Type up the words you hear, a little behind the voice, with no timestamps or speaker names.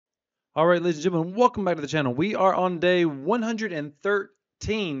All right, ladies and gentlemen, welcome back to the channel. We are on day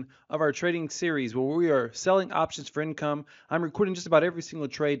 113 of our trading series where we are selling options for income. I'm recording just about every single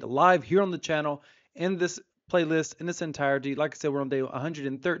trade live here on the channel in this playlist in its entirety. Like I said, we're on day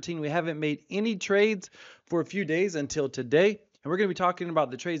 113. We haven't made any trades for a few days until today. And we're going to be talking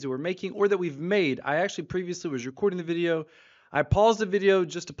about the trades that we're making or that we've made. I actually previously was recording the video. I paused the video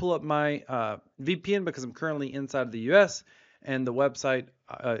just to pull up my VPN because I'm currently inside of the US and the website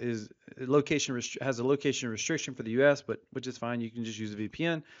has a location restriction for the US, but which is fine. You can just use a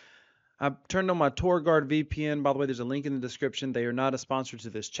VPN. I turned on my Torguard VPN. By the way, there's a link in the description. They are not a sponsor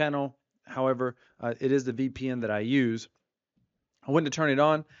to this channel. However, it is the VPN that I use. I went to turn it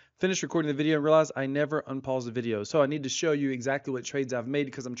on, finished recording the video, and realized I never unpaused the video. So I need to show you exactly what trades I've made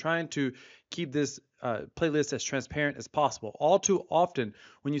because I'm trying to keep this playlist as transparent as possible. All too often,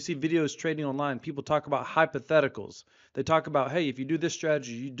 when you see videos trading online, people talk about hypotheticals. They talk about, hey, if you do this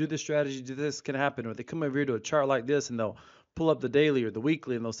strategy, you do this strategy, this can happen. Or they come over here to a chart like this and they'll pull up the daily or the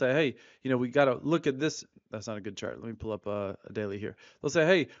weekly and they'll say, hey, we got to look at this. That's not a good chart. Let me pull up a daily here. They'll say,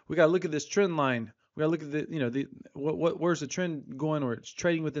 hey, we got to look at this trend line. We gotta look at where's the trend going, or it's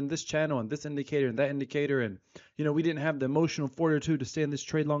trading within this channel and this indicator and that indicator, and we didn't have the emotional fortitude to stay in this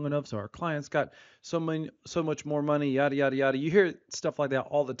trade long enough, so our clients got so much more money, yada yada yada. You hear stuff like that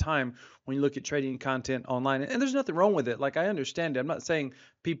all the time when you look at trading content online, and there's nothing wrong with it. Like, I understand it. I'm not saying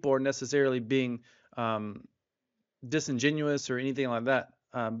people are necessarily being disingenuous or anything like that.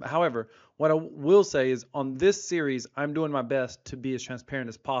 However, what I will say is on this series, I'm doing my best to be as transparent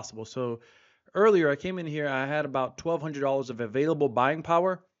as possible. So earlier, I came in here, I had about $1,200 of available buying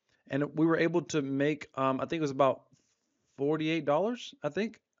power, and we were able to make, I think it was about $48, I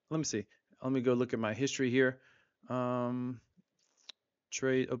think. Let me see. Let me go look at my history here. Trade,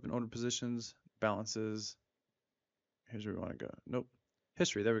 open order positions, balances. Here's where we want to go. Nope.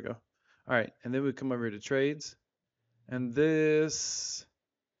 History, there we go. All right, and then we come over here to trades, and this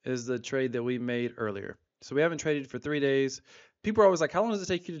is the trade that we made earlier. So we haven't traded for 3 days. People are always like, how long does it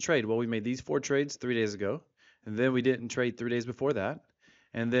take you to trade? Well, we made these 4 trades 3 days ago, and then we didn't trade 3 days before that,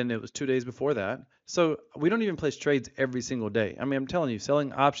 and then it was 2 days before that. So we don't even place trades every single day. I mean, I'm telling you,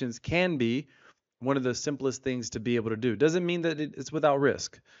 selling options can be one of the simplest things to be able to do. Doesn't mean that it's without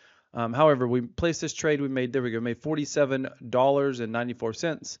risk. However, we placed this trade. We made made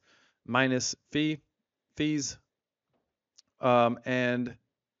 $47.94 minus fees, and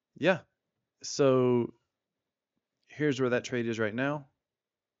yeah. So here's where that trade is right now.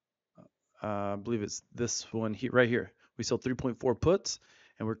 I believe it's this one here, right here. We sold 3.4 puts,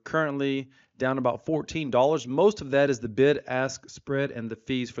 and we're currently down about $14. Most of that is the bid-ask spread and the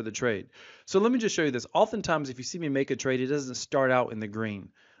fees for the trade. So let me just show you this. Oftentimes, if you see me make a trade, it doesn't start out in the green.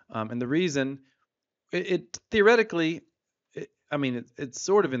 And the reason, theoretically, it's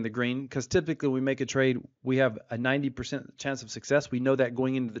sort of in the green because typically when we make a trade, we have a 90% chance of success. We know that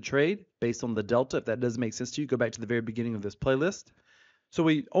going into the trade based on the delta. If that doesn't make sense to you, go back to the very beginning of this playlist. So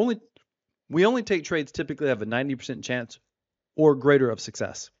we only take trades typically have a 90% chance or greater of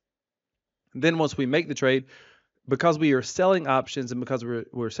success. And then once we make the trade, because we are selling options and because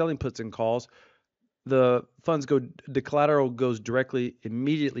we're selling puts and calls, the collateral goes directly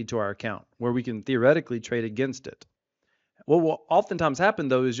immediately to our account where we can theoretically trade against it. What will oftentimes happen,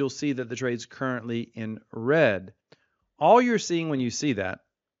 though, is you'll see that the trade's currently in red. All you're seeing when you see that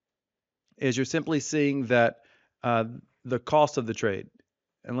is you're simply seeing that the cost of the trade.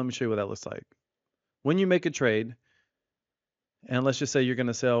 And let me show you what that looks like. When you make a trade, and let's just say you're going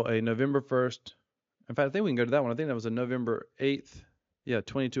to sell a November 1st. In fact, I think we can go to that one. I think that was a November 8th. Yeah,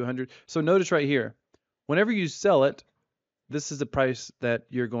 2200. So notice right here, whenever you sell it, this is the price that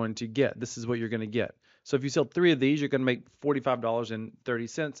you're going to get. This is what you're going to get. So if you sell 3 of these, you're going to make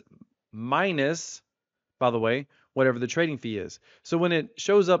 $45.30 minus, by the way, whatever the trading fee is. So when it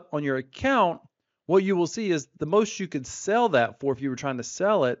shows up on your account, what you will see is the most you could sell that for if you were trying to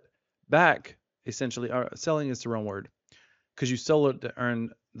sell it back, essentially. Selling is the wrong word because you sold it to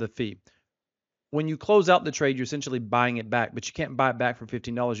earn the fee. When you close out the trade, you're essentially buying it back, but you can't buy it back for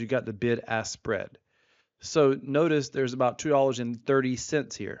 $15. You got the bid-ask spread. So notice there's about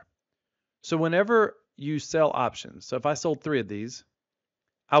 $2.30 here. So whenever you sell options, so if I sold 3 of these,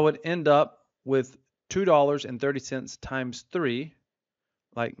 I would end up with $2.30 times 3,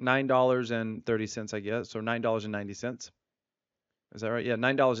 like $9.30, I guess, so $9.90. Is that right? Yeah,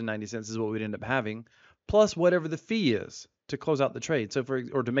 $9.90 is what we'd end up having, plus whatever the fee is to close out the trade,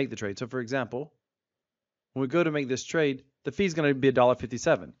 or to make the trade. So for example, when we go to make this trade, the fee is going to be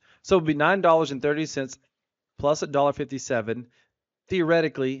 $1.57. So it would be $9.30 plus $1.57,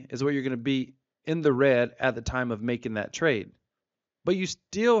 theoretically, is what you're going to be in the red at the time of making that trade. but you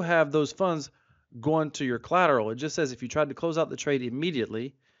still have those funds going to your collateral. It just says if you tried to close out the trade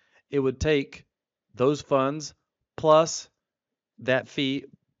immediately, it would take those funds plus that fee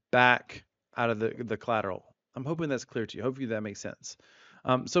back out of the collateral. I'm hoping that's clear to you. Hopefully that makes sense.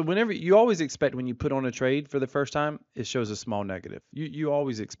 So whenever you always expect when you put on a trade for the first time, it shows a small negative. You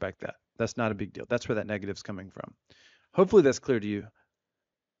always expect that. That's not a big deal. That's where that negative's coming from. Hopefully that's clear to you.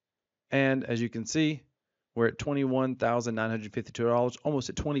 And as you can see, we're at $21,952, almost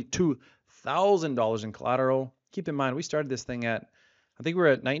at $22,000 in collateral. Keep in mind, we started this thing at, I think we were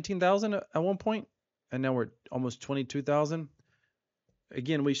at 19,000 at one point, and now we're at almost 22,000.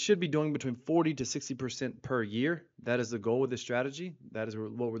 Again, we should be doing between 40 to 60% per year. That is the goal with this strategy. That is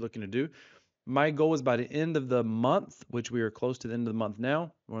what we're looking to do. My goal is by the end of the month, which we are close to the end of the month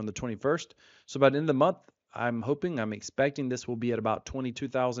now. We're on the 21st. So by the end of the month, I'm expecting this will be at about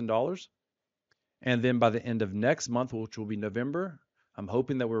 $22,000. And then by the end of next month, which will be November, I'm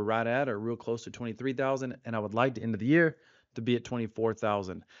hoping that we're right at or real close to 23,000. And I would like the end of the year to be at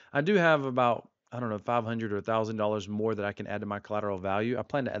 24,000. I do have about, I don't know, $500 or $1,000 more that I can add to my collateral value. I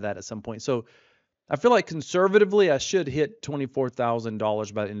plan to add that at some point. So I feel like conservatively, I should hit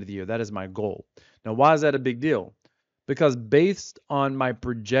 $24,000 by the end of the year. That is my goal. Now, why is that a big deal? Because based on my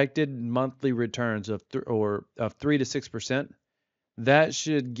projected monthly returns of 3 to 6%, that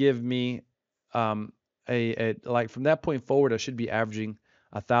should give me like from that point forward, I should be averaging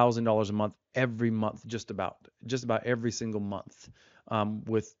 $1,000 a month every month, just about every single month,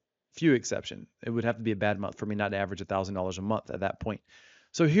 with few exceptions. It would have to be a bad month for me not to average $1,000 a month at that point.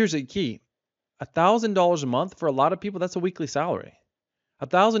 So here's a key: $1,000 a month for a lot of people, that's a weekly salary.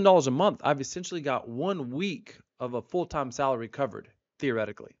 $1,000 a month, I've essentially got 1 week of a full-time salary covered,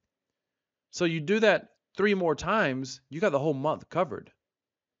 theoretically. So you do that 3 more times, you got the whole month covered.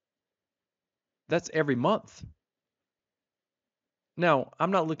 That's every month. Now,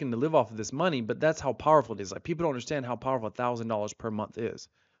 I'm not looking to live off of this money, but that's how powerful it is. Like, people don't understand how powerful $1,000 per month is,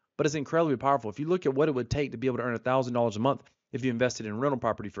 but it's incredibly powerful. If you look at what it would take to be able to earn $1,000 a month, if you invested in rental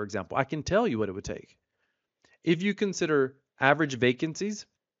property, for example, I can tell you what it would take. If you consider average vacancies,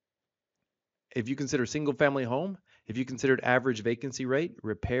 if you consider single family home, if you considered average vacancy rate,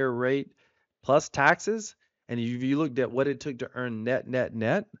 repair rate, plus taxes, and if you looked at what it took to earn net,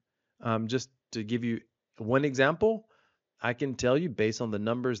 just to give you one example, I can tell you based on the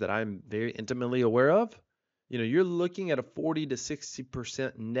numbers that I'm very intimately aware of, you're looking at a 40 to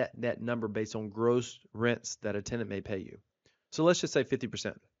 60% net number based on gross rents that a tenant may pay you. So let's just say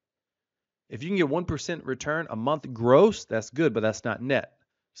 50%. If you can get 1% return a month gross, that's good, but that's not net.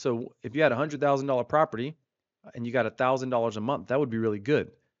 So if you had a $100,000 property and you got $1,000 a month, that would be really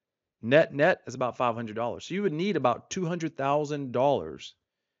good. Net is about $500. So you would need about $200,000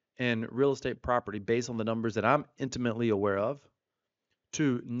 in real estate property based on the numbers that I'm intimately aware of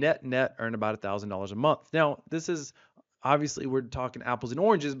to net earn about $1,000 a month. Now, this is obviously we're talking apples and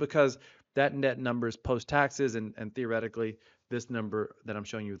oranges because that net number is post taxes, and theoretically this number that I'm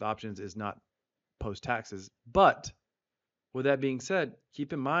showing you with options is not post taxes. But with that being said,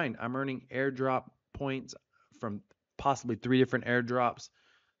 keep in mind I'm earning airdrop points from possibly 3 different airdrops.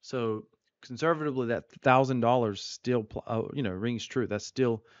 So conservatively, that $1,000 still rings true. That's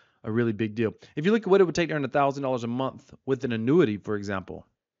still a really big deal. If you look at what it would take to earn $1,000 a month with an annuity, for example,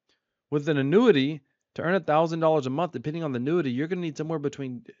 with an annuity to earn $1,000 a month, depending on the annuity, you're going to need somewhere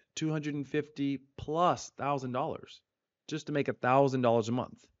between $250 plus $1,000 just to make $1,000 a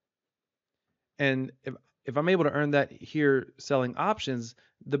month. And if I'm able to earn that here selling options,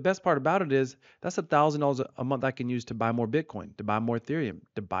 the best part about it is that's $1,000 a month I can use to buy more Bitcoin, to buy more Ethereum,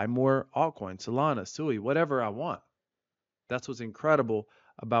 to buy more altcoins, Solana, Sui, whatever I want. That's what's incredible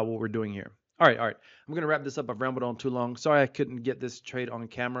about what we're doing here. All right. I'm going to wrap this up. I've rambled on too long. Sorry I couldn't get this trade on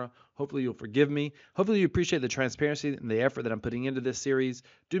camera. Hopefully you'll forgive me. Hopefully you appreciate the transparency and the effort that I'm putting into this series.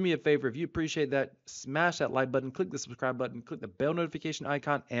 Do me a favor. If you appreciate that, smash that like button, click the subscribe button, click the bell notification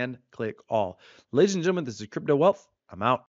icon, and click all. Ladies and gentlemen, this is Crypto Wealth. I'm out.